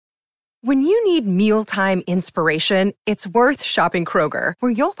When you need mealtime inspiration, it's worth shopping Kroger,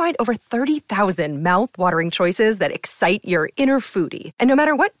 where you'll find over 30,000 mouth-watering choices that excite your inner foodie. And no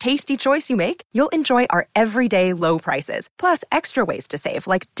matter what tasty choice you make, you'll enjoy our everyday low prices, plus extra ways to save,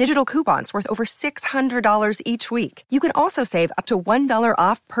 like digital coupons worth over $600 each week. You can also save up to $1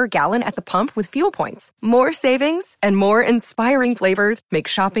 off per gallon at the pump with fuel points. More savings and more inspiring flavors make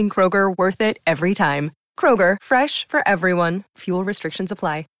shopping Kroger worth it every time. Kroger, fresh for everyone. Fuel restrictions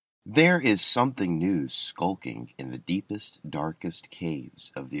apply. There is something new skulking in the deepest, darkest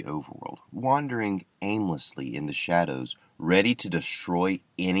caves of the overworld, wandering aimlessly in the shadows, ready to destroy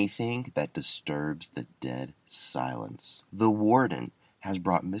anything that disturbs the dead silence. The Warden has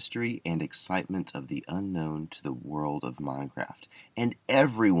brought mystery and excitement of the unknown to the world of Minecraft, and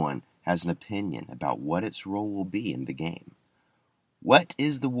everyone has an opinion about what its role will be in the game. What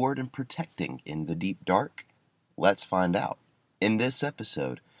is the Warden protecting in the deep dark? Let's find out in this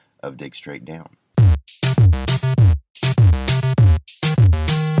episode of Dig Straight Down.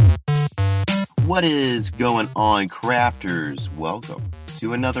 What is going on, crafters? Welcome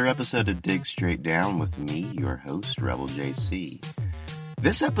to another episode of Dig Straight Down with me, your host, Rebel JC.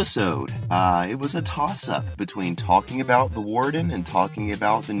 This episode, it was a toss-up between talking about the Warden and talking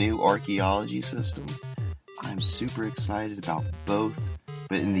about the new archaeology system. I'm super excited about both,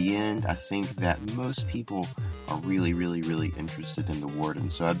 but in the end, I think that most people are really interested in the Warden.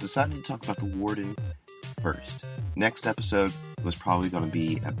 So I've decided to talk about the Warden first. Next episode was probably going to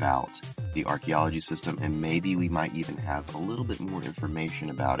be about the archaeology system, and maybe we might even have a little bit more information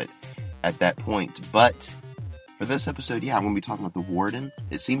about it at that point. But for this episode, I'm going to be talking about the Warden.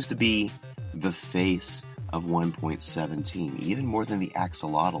 It seems to be the face of 1.17, even more than the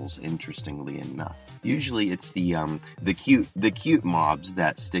axolotls, interestingly enough. Usually it's the cute mobs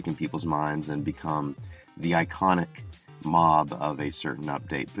that stick in people's minds and become the iconic mob of a certain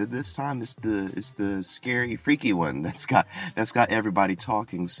update. But this time it's the scary, freaky one that's got everybody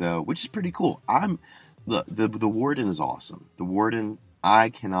talking, so which is pretty cool. The Warden is awesome. The Warden, I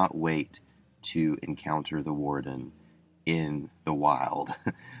cannot wait to encounter the Warden in the wild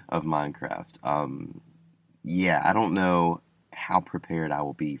of Minecraft. I don't know how prepared I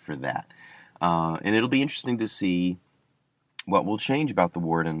will be for that. And it'll be interesting to see what will change about the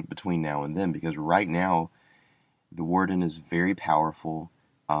Warden between now and then, because right now, the Warden is very powerful.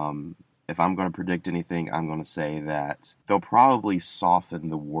 If I'm going to predict anything, I'm going to say that they'll probably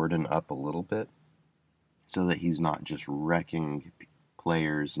soften the Warden up a little bit so that he's not just wrecking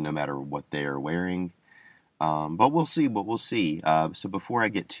players no matter what they are wearing. But we'll see. So before I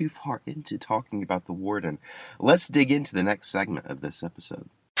get too far into talking about the Warden, let's dig into the next segment of this episode.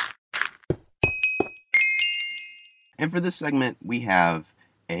 And for this segment, we have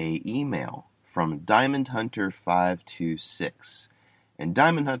an email from Diamond Hunter 526. And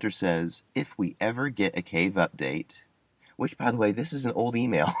Diamond Hunter says, if we ever get a cave update, which, by the way, this is an old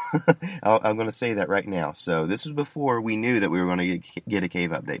email. I'm going to say that right now. So this was before we knew that we were going to get a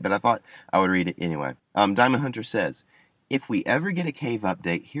cave update, but I thought I would read it anyway. Diamond Hunter says, if we ever get a cave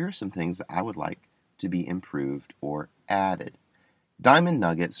update, here are some things that I would like to be improved or added. Diamond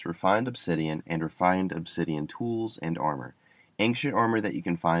nuggets, refined obsidian, and refined obsidian tools and armor. Ancient armor that you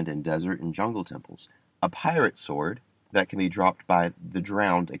can find in desert and jungle temples. A pirate sword that can be dropped by the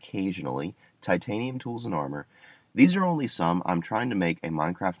drowned occasionally. Titanium tools and armor. These are only some. I'm trying to make a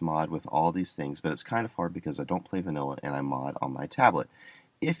Minecraft mod with all these things, but it's kind of hard because I don't play vanilla and I mod on my tablet.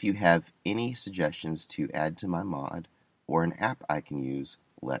 If you have any suggestions to add to my mod or an app I can use,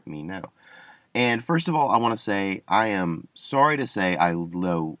 let me know. And first of all, I want to say I am sorry to say I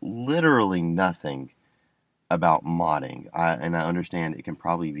know literally nothing about modding. And I understand it can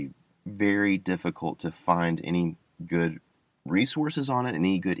probably be very difficult to find any good resources on it,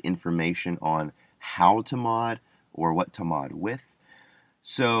 any good information on how to mod or what to mod with.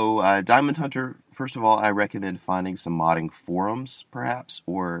 So, Diamond Hunter, first of all, I recommend finding some modding forums, perhaps,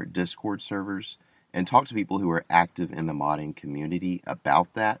 or Discord servers, and talk to people who are active in the modding community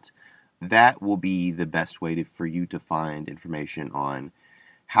about that. That will be the best way for you to find information on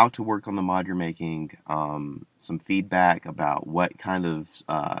how to work on the mod you're making, some feedback about what kind of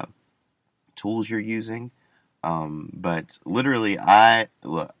tools you're using. But literally, I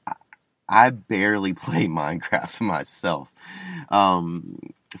barely play Minecraft myself.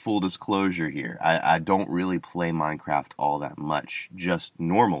 Full disclosure here, I don't really play Minecraft all that much, just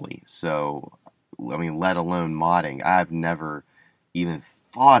normally. So, I mean, let alone modding. I've never even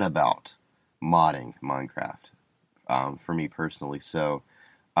thought about modding Minecraft for me personally. So,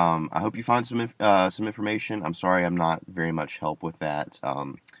 I hope you find some information. I'm sorry I'm not very much help with that.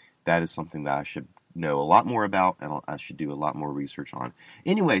 That is something that I should know a lot more about, and I should do a lot more research on.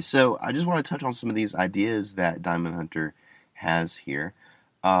 Anyway, so I just want to touch on some of these ideas that Diamond Hunter has here.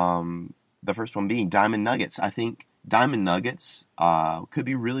 The first one being diamond nuggets. I think diamond nuggets could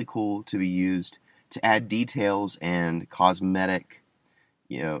be really cool to be used to add details and cosmetic,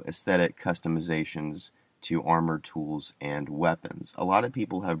 aesthetic customizations to armor, tools, and weapons. A lot of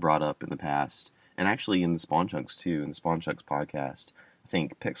people have brought up in the past, and actually in the Spawn Chunks too, in the Spawn Chunks podcast, I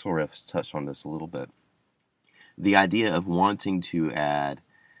think Pixel Riffs touched on this a little bit. The idea of wanting to add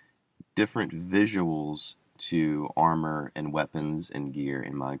different visuals to armor and weapons and gear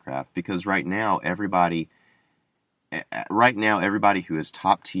in Minecraft, because right now everybody who is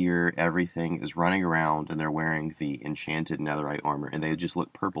top tier, everything is running around and they're wearing the enchanted netherite armor and they just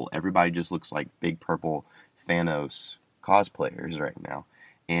look purple. Everybody just looks like big purple Thanos cosplayers right now.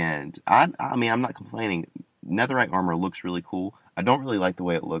 And I mean, I'm not complaining. Netherite armor looks really cool. I don't really like the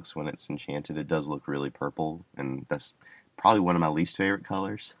way it looks when it's enchanted. It does look really purple, and that's probably one of my least favorite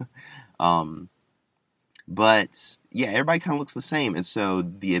colors. But yeah, everybody kind of looks the same. And so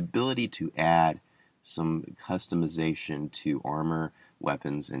the ability to add some customization to armor,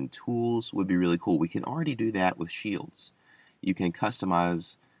 weapons, and tools would be really cool. We can already do that with shields. You can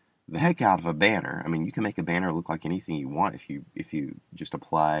customize the heck out of a banner. I mean, you can make a banner look like anything you want if you just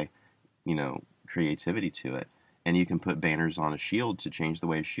apply, creativity to it. And you can put banners on a shield to change the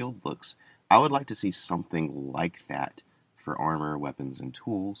way a shield looks. I would like to see something like that for armor, weapons, and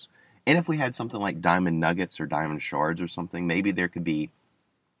tools. And if we had something like diamond nuggets or diamond shards or something, maybe there could be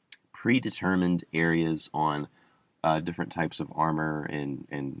predetermined areas on different types of armor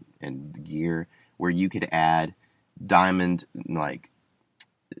and gear where you could add diamond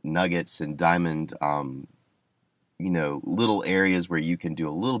nuggets and diamond little areas where you can do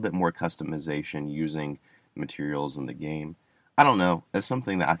a little bit more customization using materials in the game. I don't know. That's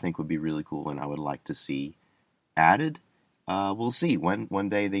something that I think would be really cool and I would like to see added. We'll see. One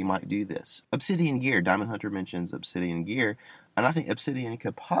day they might do this. Obsidian gear. Diamond Hunter mentions obsidian gear, and I think obsidian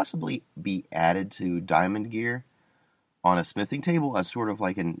could possibly be added to diamond gear on a smithing table as sort of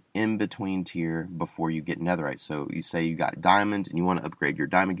like an in-between tier before you get netherite. So you say you got diamond and you want to upgrade your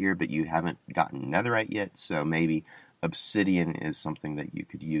diamond gear, but you haven't gotten netherite yet, so maybe obsidian is something that you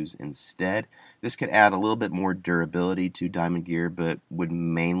could use instead. This could add a little bit more durability to diamond gear, but would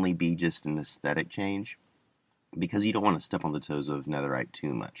mainly be just an aesthetic change, because you don't want to step on the toes of netherite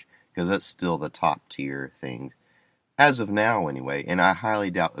too much, because that's still the top tier thing as of now anyway, and I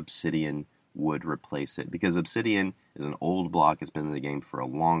highly doubt obsidian would replace it, because obsidian is an old block. It's been in the game for a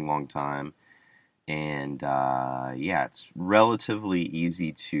long time, and it's relatively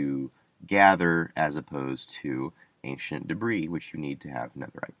easy to gather as opposed to ancient debris, which you need to have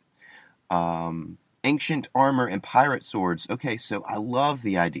netherite. Ancient armor and pirate swords. Okay, so I love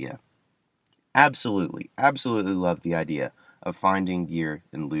the idea. Absolutely love the idea of finding gear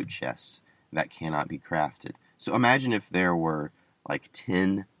in loot chests that cannot be crafted. So imagine if there were like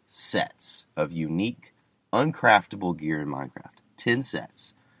 10 sets of unique, uncraftable gear in Minecraft. 10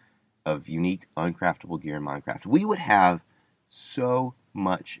 sets of unique, uncraftable gear in Minecraft. We would have so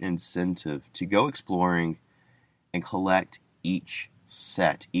much incentive to go exploring and collect each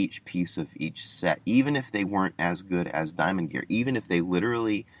set, each piece of each set, even if they weren't as good as diamond gear, even if they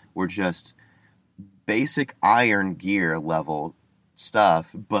literally were just basic iron gear level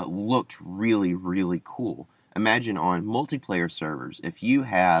stuff, but looked really, really cool. Imagine on multiplayer servers, if you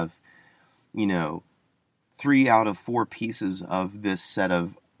have, 3 out of 4 pieces of this set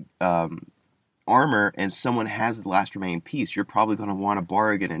of armor and someone has the last remaining piece, you're probably going to want to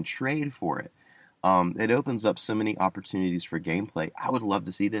bargain and trade for it. It opens up so many opportunities for gameplay. I would love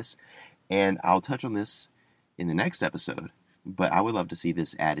to see this, and I'll touch on this in the next episode, but I would love to see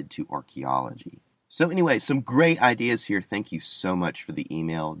this added to archaeology. So anyway, some great ideas here. Thank you so much for the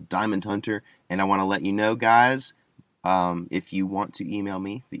email, Diamond Hunter. And I want to let you know, guys, if you want to email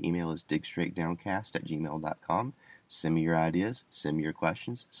me, the email is digstraightdowncast@gmail.com. Send me your ideas, send me your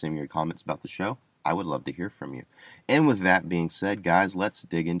questions, send me your comments about the show. I would love to hear from you. And with that being said, guys, let's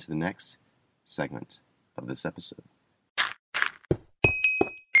dig into the next segment of this episode.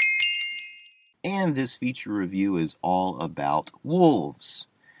 And this feature review is all about wolves.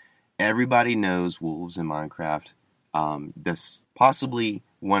 Everybody knows wolves in Minecraft. That's possibly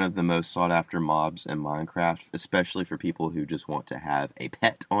one of the most sought after mobs in Minecraft, especially for people who just want to have a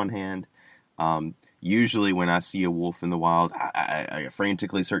pet on hand. Usually when I see a wolf in the wild, I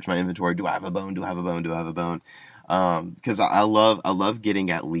frantically search my inventory. Do I have a bone? Do I have a bone? Do I have a bone? Because I love getting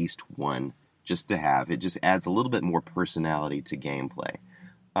at least one just to have. It just adds a little bit more personality to gameplay.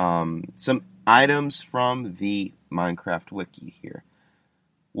 Some items from the Minecraft wiki here.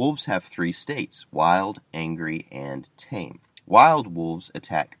 Wolves have 3 states: wild, angry, and tame. Wild wolves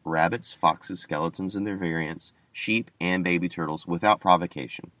attack rabbits, foxes, skeletons and their variants, sheep, and baby turtles without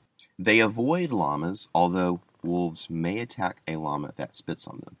provocation. They avoid llamas, although wolves may attack a llama that spits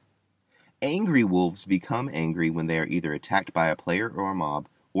on them. Angry wolves become angry when they are either attacked by a player or a mob,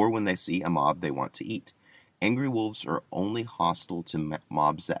 or when they see a mob they want to eat. Angry wolves are only hostile to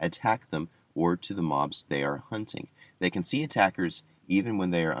mobs that attack them or to the mobs they are hunting. They can see attackers even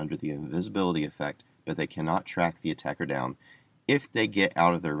when they are under the invisibility effect, but they cannot track the attacker down if they get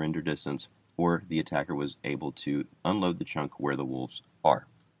out of their render distance or the attacker was able to unload the chunk where the wolves are.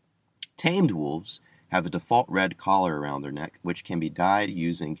 Tamed wolves have a default red collar around their neck, which can be dyed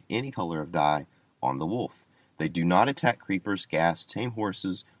using any color of dye on the wolf. They do not attack creepers, ghast, tame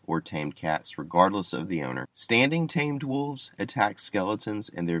horses, or tamed cats, regardless of the owner. Standing tamed wolves attack skeletons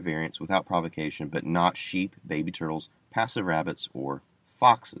and their variants without provocation, but not sheep, baby turtles, passive rabbits, or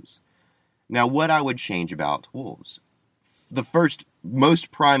foxes. Now, what I would change about wolves. The first, most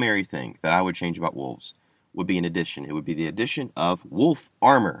primary thing that I would change about wolves would be an addition. It would be the addition of wolf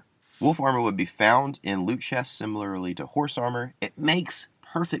armor. Wolf armor would be found in loot chests similarly to horse armor. It makes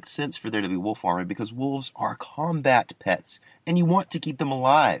perfect sense for there to be wolf armor because wolves are combat pets, and you want to keep them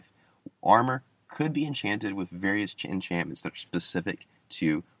alive. Armor could be enchanted with various enchantments that are specific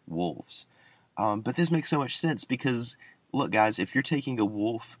to wolves. But this makes so much sense because, look guys, if you're taking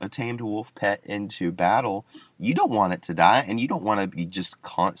a tamed wolf pet into battle, you don't want it to die, and you don't want to be just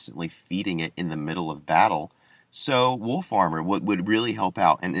constantly feeding it in the middle of battle. So wolf armor would really help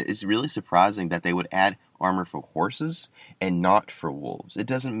out, and it's really surprising that they would add armor for horses and not for wolves. It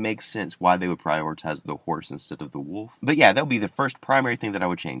doesn't make sense why they would prioritize the horse instead of the wolf. But yeah, that would be the first primary thing that I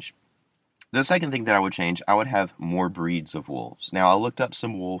would change. The second thing that I would change, I would have more breeds of wolves. Now, I looked up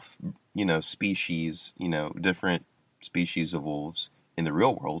some wolf, species, different species of wolves in the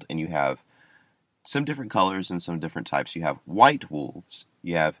real world, and you have some different colors and some different types. You have white wolves,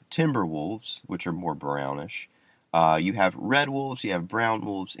 you have timber wolves, which are more brownish, you have red wolves, you have brown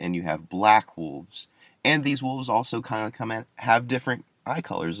wolves, and you have black wolves. And these wolves also kind of have different eye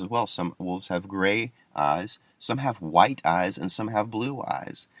colors as well. Some wolves have gray eyes, some have white eyes, and some have blue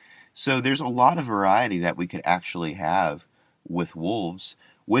eyes. So there's a lot of variety that we could actually have with wolves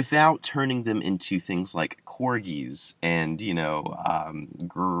without turning them into things like corgis and,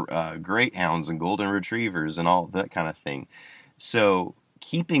 greyhounds and golden retrievers and all that kind of thing. So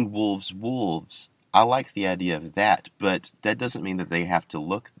keeping wolves, I like the idea of that, but that doesn't mean that they have to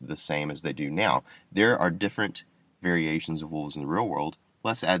look the same as they do now. There are different variations of wolves in the real world.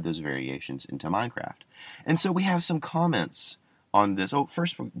 Let's add those variations into Minecraft. And so we have some comments on this. Oh,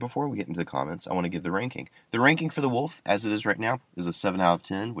 first, before we get into the comments, I want to give the ranking. The ranking for the wolf, as it is right now, is a 7 out of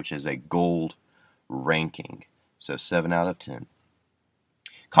 10, which is a gold ranking. So 7 out of 10.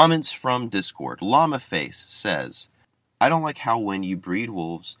 Comments from Discord. LlamaFace says, I don't like how when you breed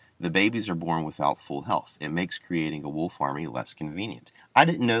wolves, the babies are born without full health. It makes creating a wolf army less convenient. I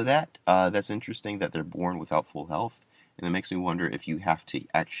didn't know that. That's interesting that they're born without full health. And it makes me wonder if you have to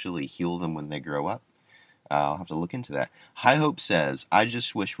actually heal them when they grow up. I'll have to look into that. High Hope says, I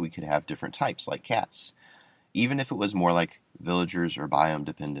just wish we could have different types, like cats. Even if it was more like villagers or biome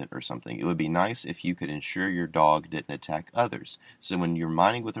dependent or something, it would be nice if you could ensure your dog didn't attack others. So when you're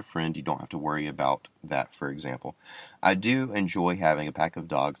mining with a friend, you don't have to worry about that, for example. I do enjoy having a pack of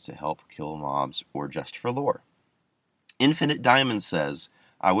dogs to help kill mobs or just for lore. Infinite Diamond says,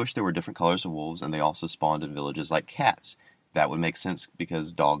 I wish there were different colors of wolves and they also spawned in villages like cats. That would make sense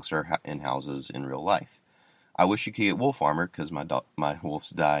because dogs are in houses in real life. I wish you could get wolf armor because my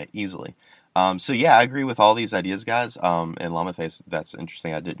wolves die easily. So yeah, I agree with all these ideas, guys. And LlamaFace, that's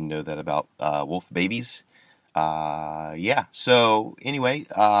interesting. I didn't know that about wolf babies. Yeah. So anyway,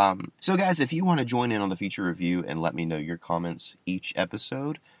 so guys, if you want to join in on the feature review and let me know your comments each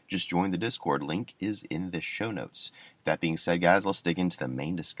episode, just join the Discord. Link is in the show notes. That being said, guys, let's dig into the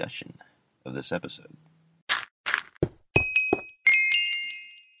main discussion of this episode.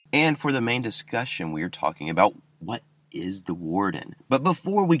 And for the main discussion, we are talking about what is the Warden. But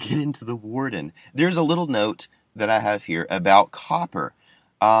before we get into the Warden, there's a little note that I have here about copper.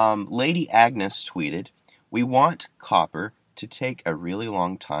 Lady Agnes tweeted, we want copper to take a really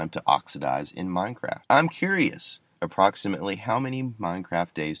long time to oxidize in Minecraft. I'm curious, approximately how many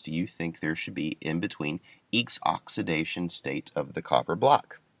Minecraft days do you think there should be in between each oxidation state of the copper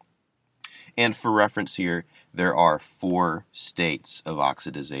block? And for reference here, there are 4 states of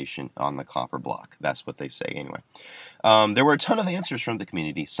oxidization on the copper block. That's what they say anyway. There were a ton of answers from the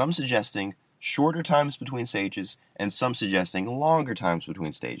community, some suggesting shorter times between stages, and some suggesting longer times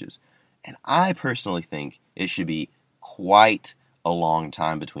between stages. And I personally think it should be quite a long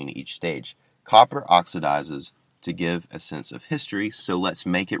time between each stage. Copper oxidizes to give a sense of history, so let's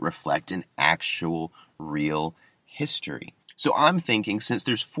make it reflect an actual, real history. So I'm thinking, since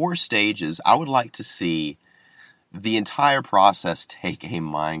there's 4 stages, I would like to see the entire process take a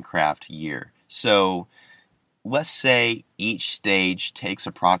Minecraft year. So let's say each stage takes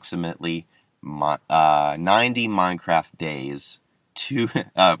approximately 90 Minecraft days to,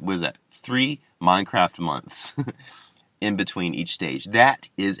 3 Minecraft months in between each stage. That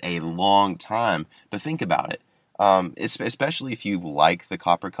is a long time, but think about it. Especially if you like the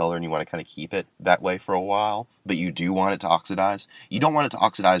copper color and you want to kind of keep it that way for a while, but you do want it to oxidize. You don't want it to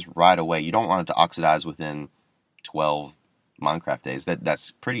oxidize right away. You don't want it to oxidize within 12 Minecraft days. That's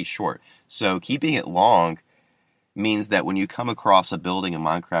pretty short. So keeping it long means that when you come across a building in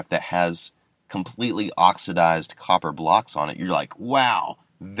Minecraft that has completely oxidized copper blocks on it, you're like, wow,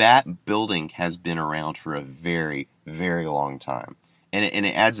 that building has been around for a very, very long time. And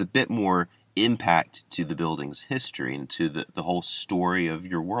it adds a bit more impact to the building's history and to the whole story of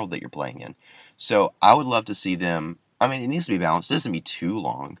your world that you're playing in. So I would love to see them, I mean, it needs to be balanced. It doesn't be too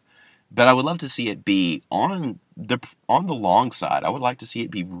long, but I would love to see it be on the long side. I would like to see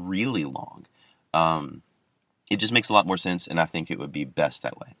it be really long. It just makes a lot more sense, and I think it would be best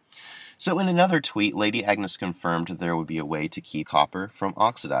that way. So in another tweet, Lady Agnes confirmed there would be a way to keep copper from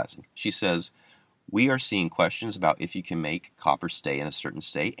oxidizing. She says, "We are seeing questions about if you can make copper stay in a certain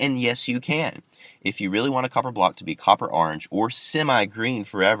state, and yes, you can. If you really want a copper block to be copper orange or semi-green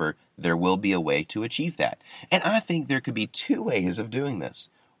forever, there will be a way to achieve that." And I think there could be 2 ways of doing this.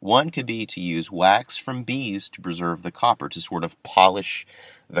 One could be to use wax from bees to preserve the copper, to sort of polish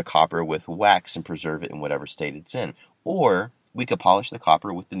the copper with wax and preserve it in whatever state it's in. Or we could polish the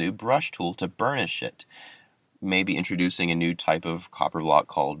copper with the new brush tool to burnish it, maybe introducing a new type of copper block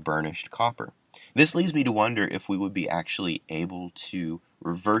called burnished copper. This leads me to wonder if we would be actually able to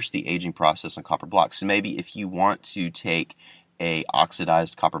reverse the aging process on copper blocks. So maybe if you want to take a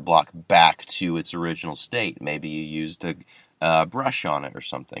oxidized copper block back to its original state, maybe you used a brush on it or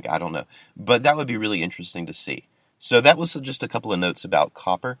something. I don't know. But that would be really interesting to see. So that was just a couple of notes about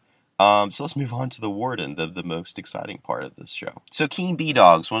copper. So let's move on to the Warden, the most exciting part of this show. So King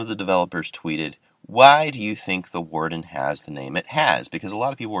B-Dogs, one of the developers, tweeted, "Why do you think the Warden has the name it has?" Because a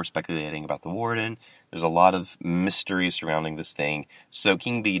lot of people were speculating about the Warden. There's a lot of mystery surrounding this thing. So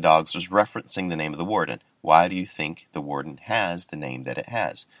King B-Dogs was referencing the name of the Warden. Why do you think the Warden has the name that it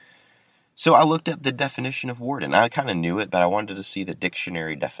has? So I looked up the definition of Warden. I kind of knew it, but I wanted to see the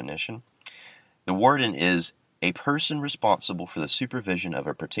dictionary definition. The Warden is a person responsible for the supervision of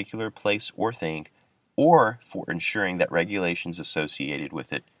a particular place or thing, or for ensuring that regulations associated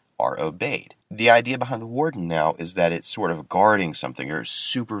with it are obeyed. The idea behind the Warden now is that it's sort of guarding something, or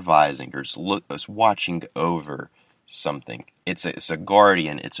supervising, or it's watching over something. It's a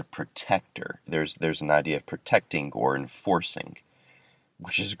guardian, it's a protector. There's an idea of protecting or enforcing,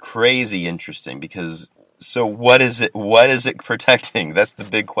 which is crazy interesting because, so what is it protecting? That's the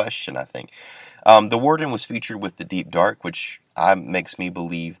big question, I think. The Warden was featured with the Deep Dark, which makes me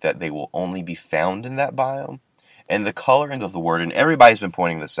believe that they will only be found in that biome. And the coloring of the Warden, everybody's been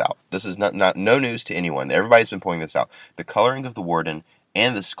pointing this out. This is not no news to anyone. Everybody's been pointing this out. The coloring of the Warden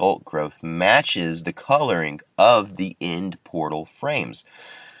and the sculpt growth matches the coloring of the end portal frames.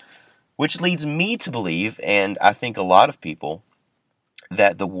 Which leads me to believe, and I think a lot of people,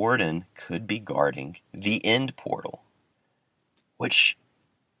 that the Warden could be guarding the end portal. Which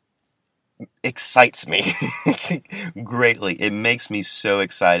excites me greatly. It makes me so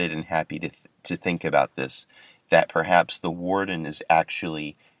excited and happy to think about this, that perhaps the Warden is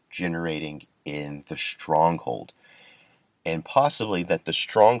actually generating in the Stronghold, and possibly that the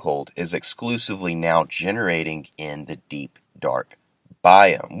Stronghold is exclusively now generating in the Deep Dark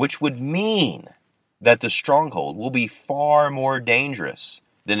biome, which would mean that the Stronghold will be far more dangerous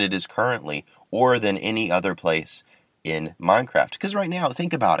than it is currently, or than any other place in Minecraft. Because right now,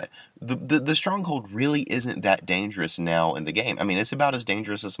 think about it, the Stronghold really isn't that dangerous now in the game. I mean, it's about as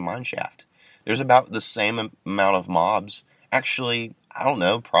dangerous as a mineshaft. There's about the same amount of mobs. Actually, I don't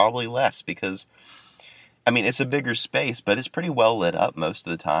know, probably less, because, I mean, it's a bigger space, but it's pretty well lit up most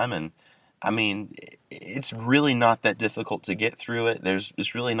of the time, and, I mean, it's really not that difficult to get through it.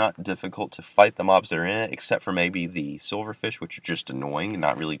 It's really not difficult to fight the mobs that are in it, except for maybe the silverfish, which are just annoying and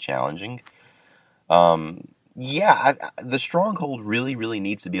not really challenging. The Stronghold really, really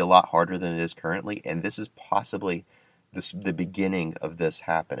needs to be a lot harder than it is currently, and this is possibly the beginning of this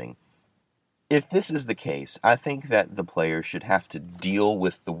happening. If this is the case, I think that the player should have to deal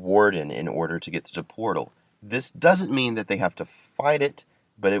with the Warden in order to get to the portal. This doesn't mean that they have to fight it,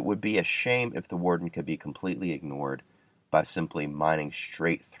 but it would be a shame if the Warden could be completely ignored by simply mining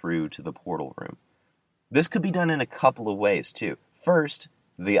straight through to the portal room. This could be done in a couple of ways too. First,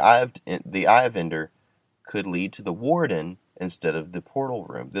 the Eye of Ender could lead to the Warden instead of the portal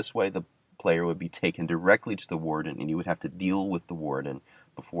room. This way the player would be taken directly to the Warden, and you would have to deal with the Warden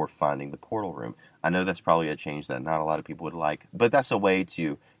before finding the portal room. I know that's probably a change that not a lot of people would like, but that's a way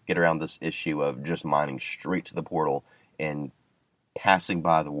to get around this issue of just mining straight to the portal and passing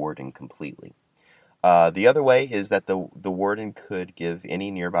by the Warden completely. The other way is that the Warden could give any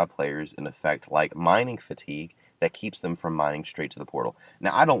nearby players an effect like mining fatigue that keeps them from mining straight to the portal.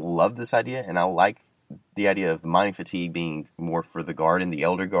 Now, I don't love this idea, and I like the idea of the mining fatigue being more for the Guardian, the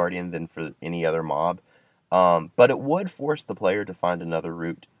Elder Guardian, than for any other mob. But it would force the player to find another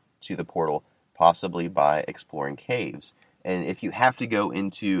route to the portal, possibly by exploring caves. And if you have to go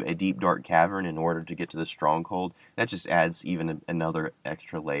into a deep, dark cavern in order to get to the stronghold, that just adds even another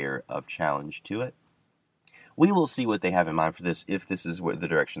extra layer of challenge to it. We will see what they have in mind for this, if this is the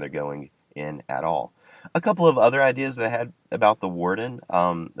direction they're going in at all. A couple of other ideas that I had about the Warden,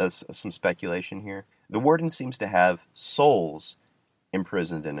 there's some speculation here. The Warden seems to have souls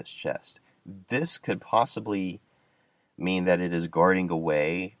imprisoned in its chest. This could possibly mean that it is guarding a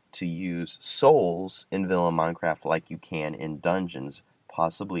way to use souls in vanilla Minecraft like you can in dungeons,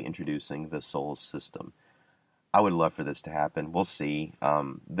 possibly introducing the souls system. I would love for this to happen. We'll see.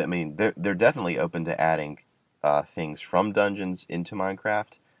 They're definitely open to adding things from dungeons into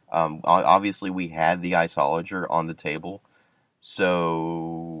Minecraft. Obviously, we had the Iceologer on the table,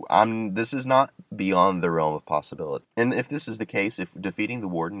 so this is not beyond the realm of possibility. And if this is the case, if defeating the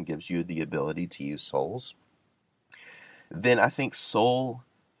Warden gives you the ability to use souls, then I think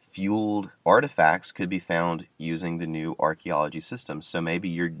soul-fueled artifacts could be found using the new archaeology system. So maybe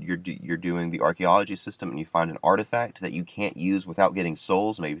you're doing the archaeology system and you find an artifact that you can't use without getting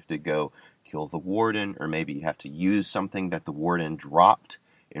souls. Maybe you have to go kill the Warden, or maybe you have to use something that the Warden dropped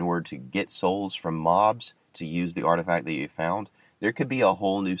in order to get souls from mobs to use the artifact that you found. There could be a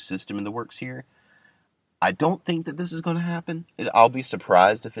whole new system in the works here. I don't think that this is going to happen. I'll be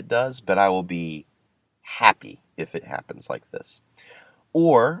surprised if it does, but I will be happy if it happens like this.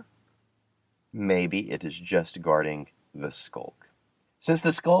 Or maybe it is just guarding the Skulk. Since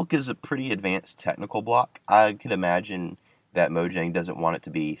the Skulk is a pretty advanced technical block, I could imagine that Mojang doesn't want it to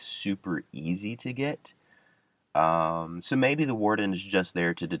be super easy to get. So maybe the Warden is just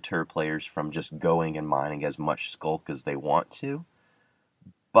there to deter players from just going and mining as much Skulk as they want to.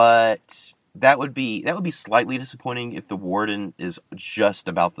 But that would be slightly disappointing if the Warden is just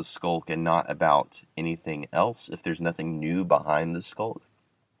about the Skulk and not about anything else, if there's nothing new behind the Skulk,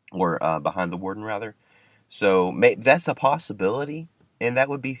 or behind the Warden rather. So that's a possibility, and that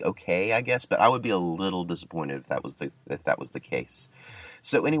would be okay, I guess, but I would be a little disappointed if that was the case.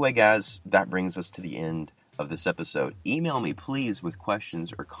 So anyway, guys, that brings us to the end of this episode. Email me, please, with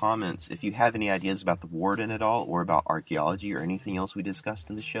questions or comments. If you have any ideas about the Warden at all, or about archaeology, or anything else we discussed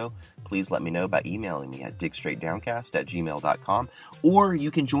in the show, please let me know by emailing me at digstraightdowncast@gmail.com, or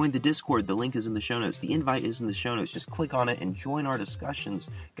you can join the Discord. The link is in the show notes. The invite is in the show notes. Just click on it and join our discussions.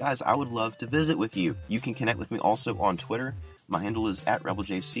 Guys, I would love to visit with you. You can connect with me also on Twitter. My handle is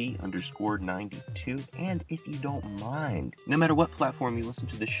 @RebelJC_92. And if you don't mind, no matter what platform you listen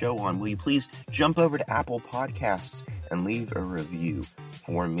to the show on, will you please jump over to Apple Podcasts and leave a review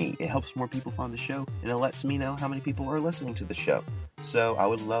for me? It helps more people find the show, and it lets me know how many people are listening to the show. So I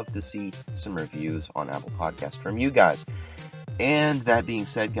would love to see some reviews on Apple Podcasts from you guys. And that being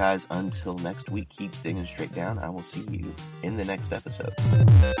said, guys, until next week, keep digging straight down. I will see you in the next episode.